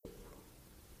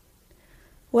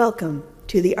Welcome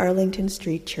to the Arlington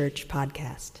Street Church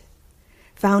podcast.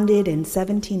 Founded in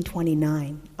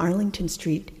 1729, Arlington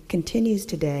Street continues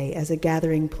today as a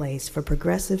gathering place for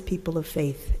progressive people of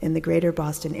faith in the greater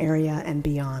Boston area and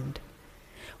beyond.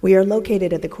 We are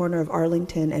located at the corner of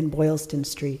Arlington and Boylston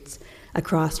Streets,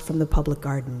 across from the Public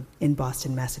Garden in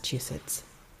Boston, Massachusetts.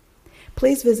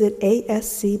 Please visit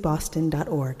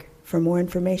ascboston.org for more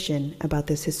information about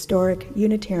this historic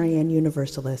Unitarian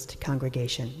Universalist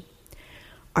congregation.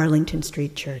 Arlington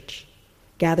Street Church,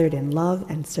 gathered in love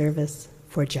and service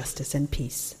for justice and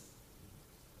peace.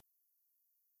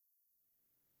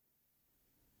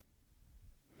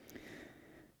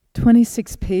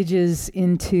 "26 pages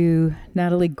into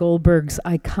Natalie Goldberg's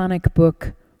iconic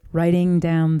book, Writing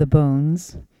Down the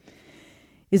Bones,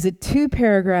 is a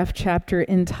 2-paragraph chapter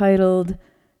entitled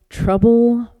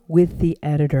Trouble with the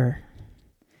Editor,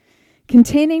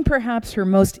 containing perhaps her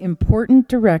most important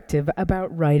directive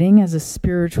about writing as a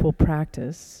spiritual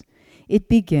practice. It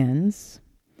begins,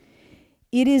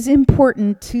 "It is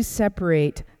important to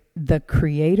separate the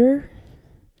creator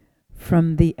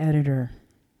from the editor."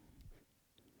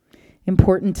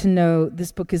 Important to know,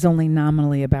 this book is only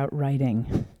nominally about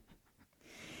writing.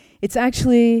 It's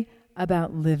actually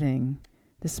about living.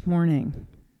 This morning,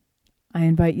 I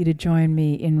invite you to join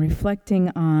me in reflecting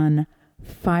on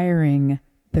firing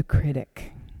the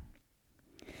critic.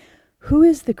 Who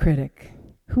is the critic?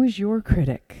 Who is your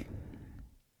critic?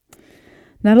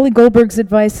 Natalie Goldberg's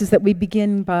advice is that we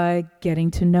begin by getting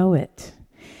to know it.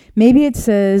 Maybe it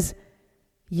says,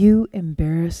 "You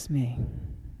embarrass me.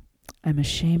 I'm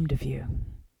ashamed of you."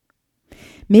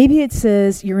 Maybe it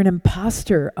says, "You're an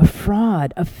imposter, a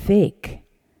fraud, a fake."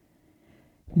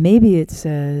 Maybe it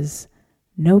says,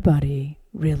 "Nobody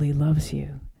really loves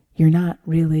you. You're not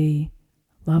really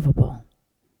lovable,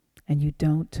 and you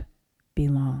don't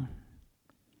belong."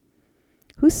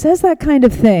 Who says that kind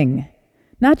of thing?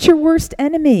 Not your worst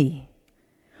enemy.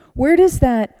 Where does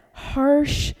that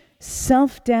harsh,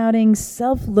 self-doubting,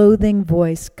 self-loathing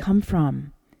voice come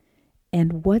from?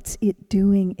 And what's it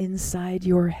doing inside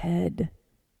your head?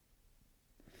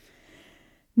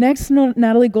 Next,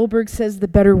 Natalie Goldberg says the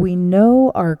better we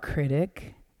know our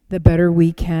critic, the better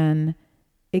we can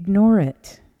ignore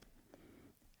it.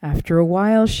 After a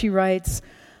while, she writes,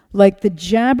 "Like the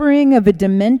jabbering of a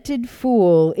demented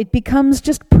fool, it becomes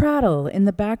just prattle in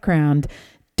the background.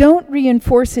 Don't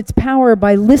reinforce its power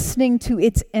by listening to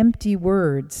its empty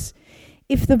words.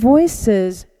 If the voice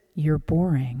says, 'You're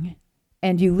boring,'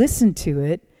 and you listen to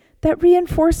it, that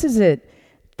reinforces it.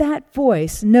 That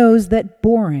voice knows that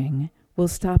boring will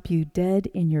stop you dead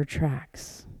in your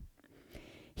tracks.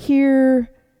 Hear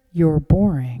 'you're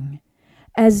boring'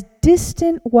 as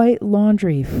distant white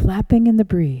laundry flapping in the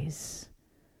breeze.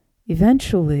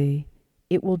 Eventually,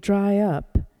 it will dry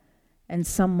up, and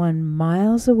someone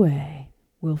miles away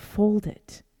will fold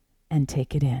it and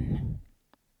take it in."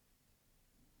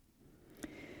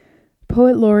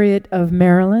 Poet laureate of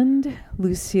Maryland,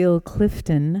 Lucille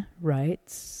Clifton,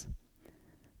 writes,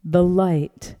 "The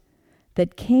light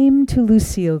that came to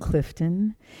Lucille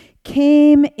Clifton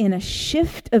came in a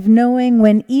shift of knowing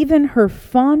when even her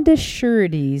fondest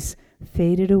sureties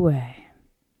faded away.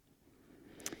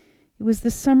 It was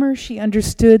the summer she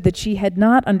understood that she had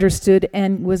not understood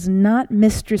and was not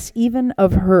mistress even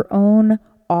of her own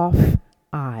off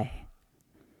eye.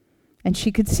 And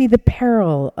she could see the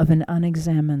peril of an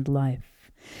unexamined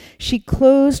life. She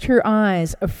closed her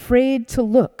eyes, afraid to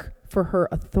look for her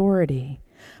authority.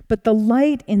 But the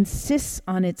light insists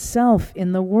on itself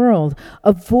in the world.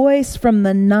 A voice from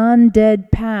the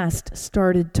non-dead past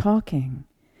started talking.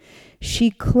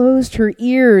 She closed her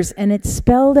ears, and it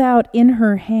spelled out in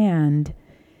her hand,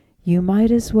 'You might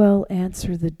as well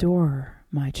answer the door,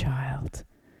 my child.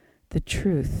 The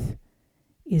truth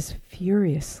is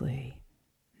furiously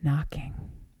knocking.'"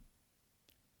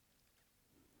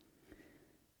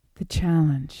 The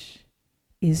challenge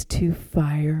is to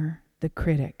fire the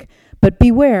critic. But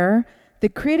beware, the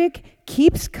critic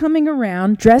keeps coming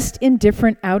around dressed in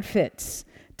different outfits,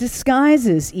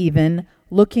 disguises even,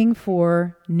 looking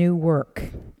for new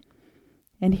work.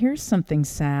 And here's something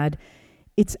sad.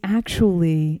 It's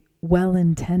actually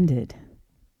well-intended.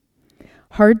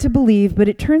 Hard to believe, but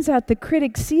it turns out the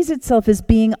critic sees itself as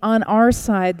being on our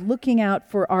side, looking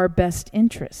out for our best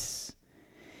interests.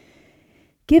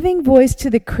 Giving voice to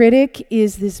the critic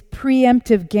is this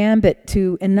preemptive gambit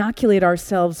to inoculate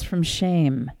ourselves from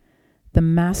shame, the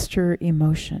master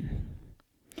emotion.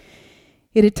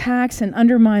 It attacks and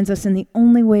undermines us in the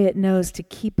only way it knows to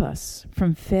keep us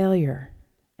from failure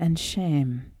and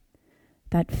shame,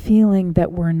 that feeling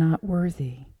that we're not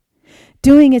worthy.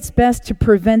 doing its best to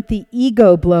prevent the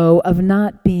ego blow of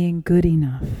not being good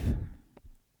enough.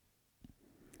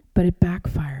 But it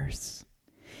backfires.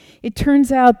 It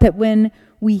turns out that when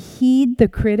we heed the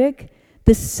critic,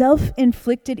 the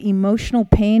self-inflicted emotional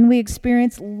pain we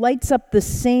experience lights up the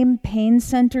same pain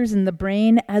centers in the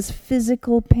brain as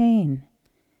physical pain.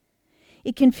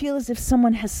 It can feel as if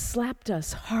someone has slapped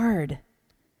us hard.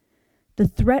 The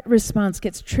threat response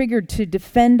gets triggered to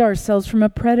defend ourselves from a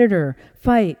predator,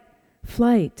 fight,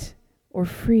 flight, or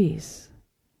freeze.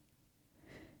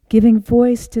 Giving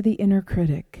voice to the inner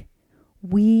critic,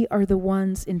 we are the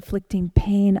ones inflicting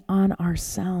pain on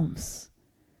ourselves.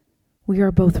 We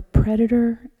are both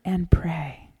predator and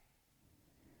prey.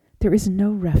 There is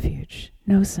no refuge,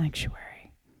 no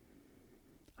sanctuary.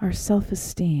 Our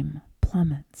self-esteem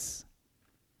plummets.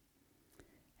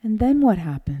 And then what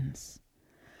happens?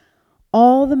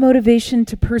 All the motivation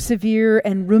to persevere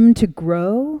and room to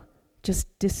grow just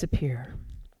disappear.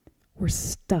 We're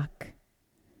stuck.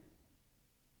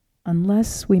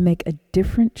 Unless we make a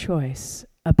different choice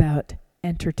about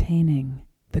entertaining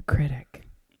the critic.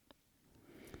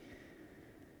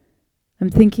 I'm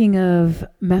thinking of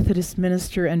Methodist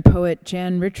minister and poet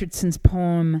Jan Richardson's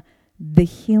poem, The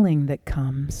Healing That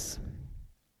Comes.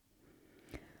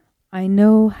 I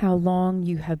know how long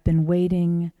you have been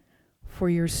waiting for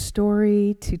your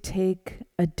story to take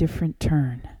a different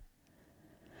turn.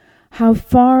 How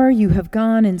far you have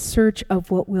gone in search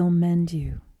of what will mend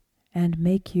you and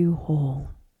make you whole.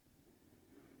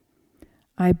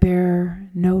 I bear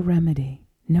no remedy,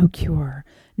 no cure,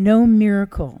 no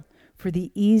miracle for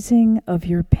the easing of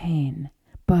your pain,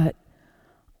 but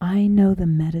I know the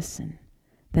medicine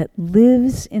that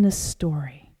lives in a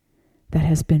story that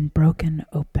has been broken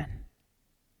open.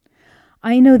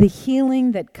 I know the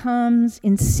healing that comes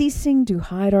in ceasing to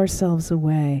hide ourselves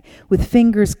away with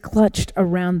fingers clutched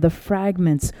around the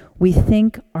fragments we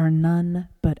think are none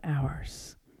but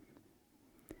ours.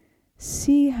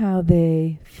 See how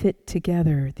they fit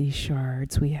together, these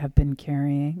shards we have been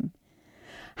carrying.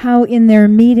 How in their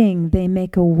meeting they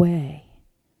make a way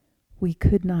we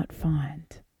could not find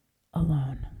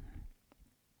alone.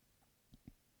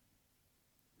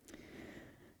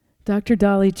 Dr.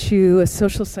 Dolly Chu, a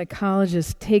social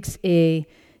psychologist, takes a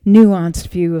nuanced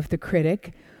view of the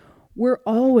critic. We're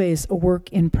always a work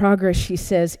in progress, she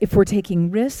says, if we're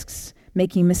taking risks,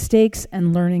 making mistakes,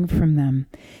 and learning from them.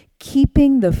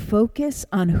 Keeping the focus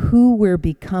on who we're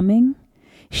becoming,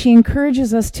 she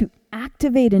encourages us to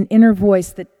activate an inner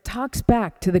voice that talks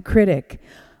back to the critic,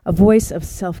 a voice of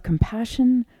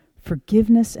self-compassion,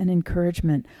 forgiveness, and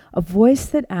encouragement, a voice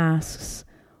that asks,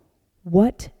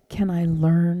 what can I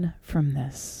learn from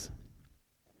this?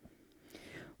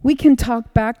 We can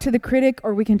talk back to the critic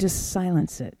or we can just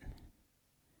silence it.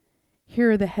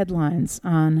 Here are the headlines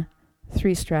on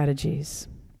 3 strategies.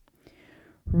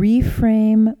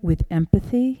 Reframe with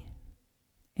empathy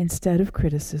instead of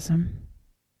criticism.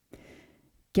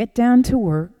 Get down to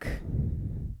work.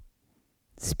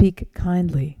 Speak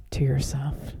kindly to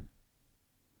yourself.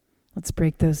 Let's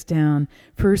break those down.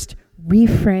 First,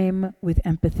 reframe with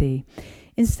empathy.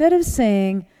 Instead of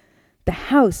saying, the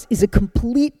house is a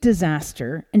complete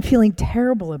disaster and feeling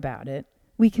terrible about it,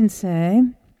 we can say,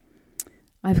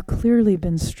 I've clearly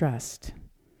been stressed.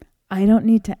 I don't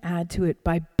need to add to it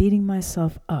by beating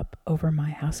myself up over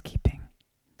my housekeeping.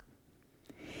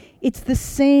 It's the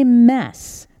same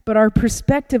mess, but our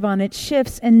perspective on it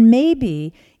shifts, and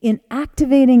maybe in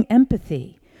activating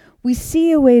empathy, we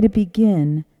see a way to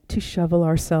begin to shovel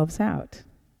ourselves out.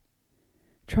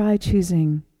 Try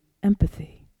choosing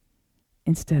empathy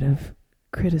instead of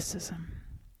criticism.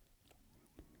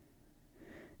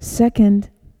 Second,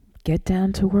 get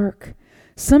down to work.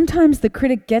 Sometimes the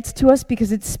critic gets to us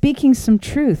because it's speaking some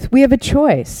truth. We have a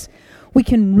choice. We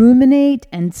can ruminate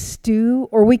and stew,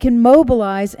 or we can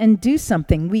mobilize and do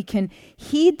something. We can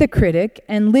heed the critic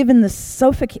and live in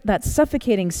that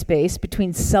suffocating space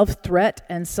between self-threat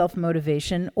and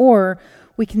self-motivation, or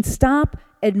we can stop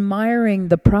admiring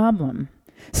the problem,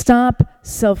 stop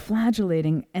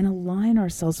self-flagellating, and align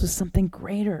ourselves with something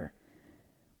greater.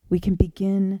 We can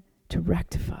begin to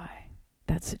rectify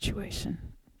that situation.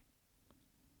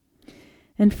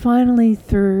 And finally,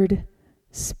 third,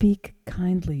 speak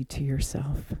kindly to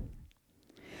yourself.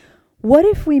 What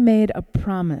if we made a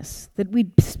promise that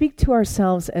we'd speak to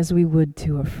ourselves as we would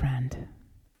to a friend?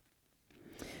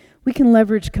 We can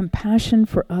leverage compassion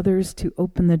for others to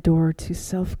open the door to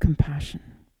self-compassion.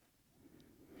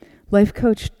 Life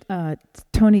coach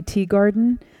Tony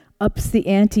Teagarden ups the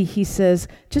ante. He says,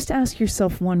 just ask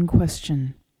yourself one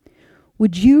question.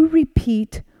 Would you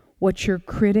repeat what your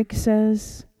critic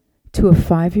says to a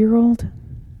 5-year-old?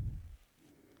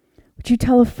 Would you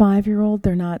tell a 5-year-old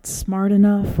they're not smart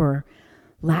enough or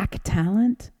lack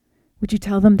talent? Would you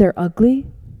tell them they're ugly?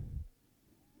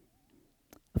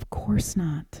 Of course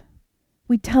not.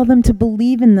 We tell them to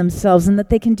believe in themselves and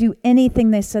that they can do anything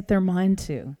they set their mind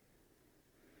to.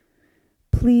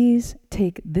 Please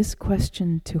take this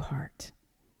question to heart.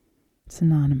 It's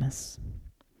anonymous.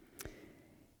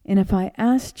 And if I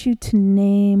asked you to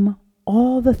name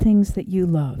all the things that you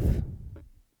love,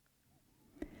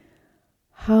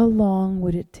 how long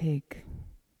would it take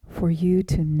for you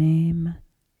to name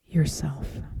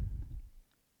yourself?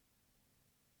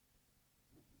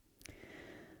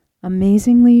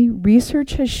 Amazingly,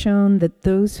 research has shown that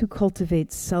those who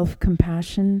cultivate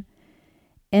self-compassion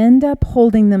end up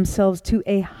holding themselves to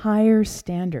a higher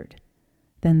standard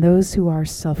than those who are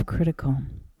self-critical.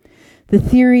 The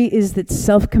theory is that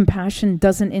self-compassion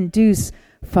doesn't induce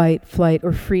fight, flight,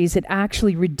 or freeze. It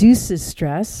actually reduces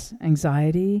stress,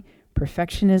 anxiety,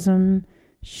 perfectionism,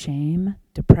 shame,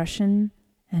 depression,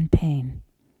 and pain.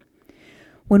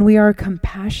 When we are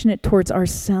compassionate towards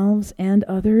ourselves and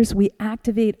others, we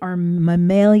activate our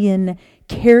mammalian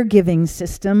caregiving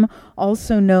system,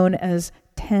 also known as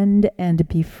tend and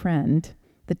befriend,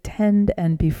 the tend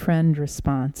and befriend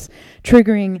response,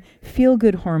 triggering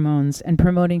feel-good hormones and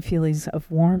promoting feelings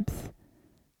of warmth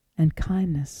and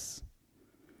kindness.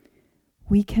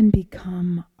 We can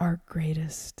become our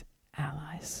greatest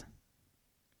allies.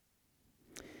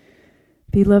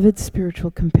 Beloved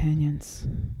spiritual companions,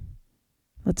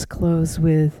 let's close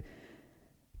with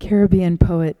Caribbean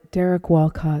poet Derek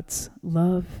Walcott's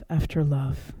Love After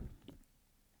Love.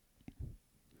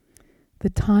 The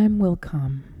time will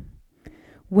come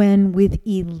when, with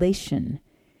elation,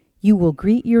 you will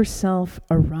greet yourself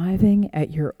arriving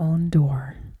at your own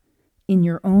door, in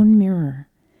your own mirror,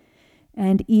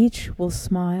 and each will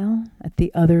smile at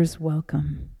the other's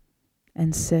welcome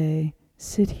and say,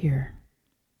 "Sit here,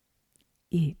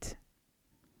 eat."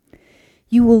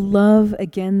 You will love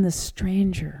again the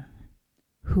stranger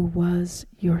who was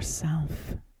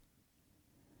yourself.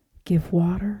 Give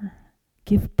water,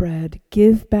 give bread,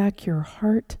 give back your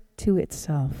heart to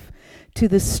itself, to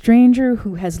the stranger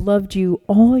who has loved you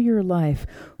all your life,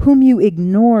 whom you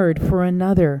ignored for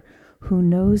another who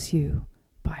knows you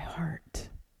by heart.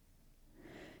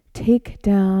 Take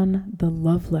down the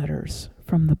love letters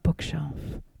from the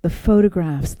bookshelf, the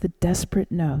photographs, the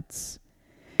desperate notes.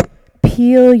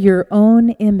 Peel your own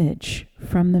image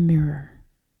from the mirror.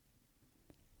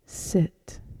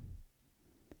 Sit.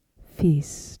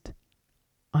 Feast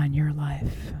on your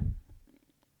life.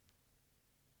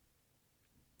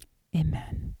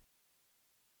 Amen.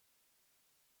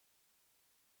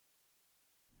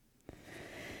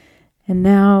 And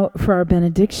now for our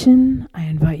benediction, I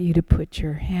invite you to put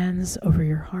your hands over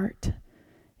your heart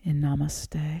in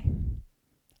Namaste.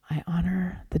 I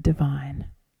honor the divine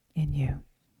in you.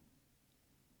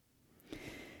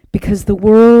 Because the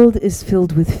world is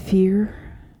filled with fear,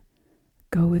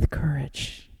 go with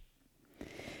courage.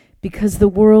 Because the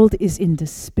world is in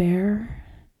despair,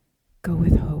 go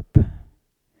with hope.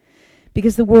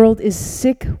 Because the world is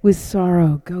sick with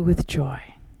sorrow, go with joy.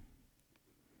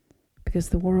 Because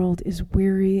the world is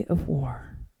weary of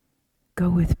war, go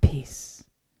with peace.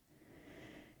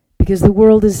 Because the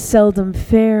world is seldom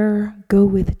fair, go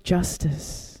with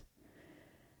justice.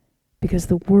 Because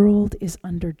the world is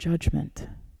under judgment,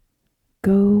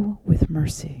 go with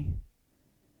mercy.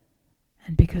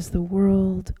 And because the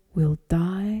world will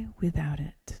die without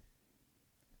it,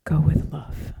 go with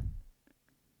love.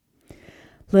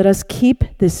 Let us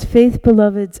keep this faith,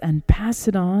 beloveds, and pass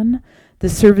it on. The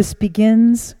service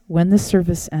begins when the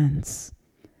service ends.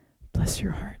 Bless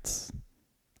your hearts.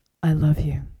 I love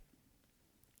you.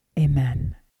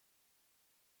 Amen.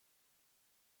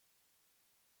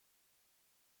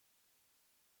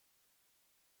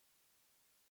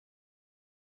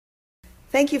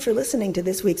 Thank you for listening to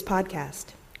this week's podcast.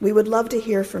 We would love to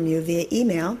hear from you via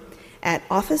email at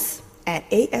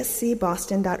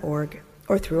office@ascboston.org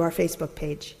or through our Facebook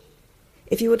page.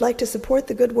 If you would like to support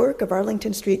the good work of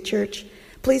Arlington Street Church,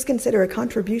 please consider a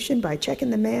contribution by check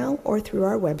in the mail or through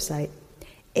our website,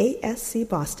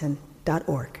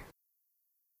 ascboston.org.